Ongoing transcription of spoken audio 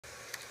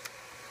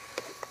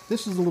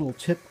This is a little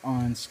tip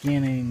on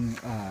scanning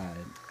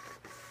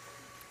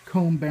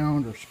comb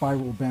bound or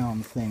spiral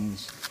bound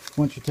things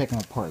once you take them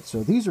apart.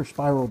 So these are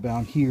spiral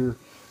bound here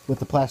with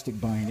the plastic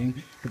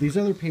binding, but these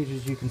other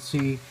pages you can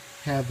see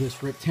have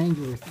this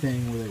rectangular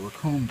thing where they were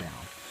comb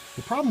bound.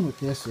 The problem with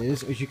this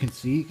is, as you can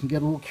see, it can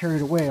get a little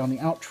carried away on the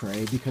out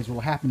tray, because what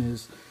will happen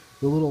is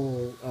the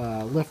little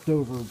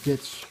leftover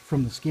bits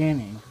from the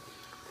scanning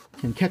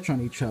can catch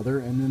on each other,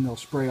 and then they'll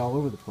spray all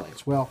over the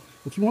place. Well,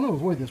 if you want to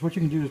avoid this, what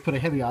you can do is put a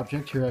heavy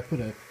object, here I put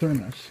a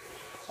thermos,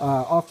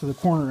 off to the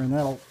corner, and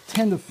that'll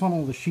tend to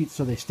funnel the sheets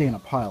so they stay in a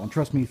pile. And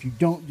trust me, if you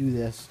don't do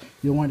this,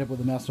 you'll wind up with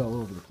a mess all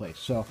over the place.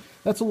 So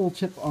that's a little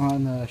tip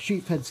on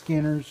sheet fed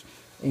scanners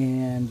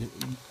and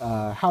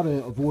how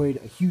to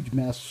avoid a huge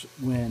mess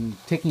when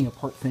taking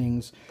apart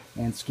things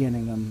and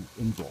scanning them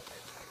in bulk.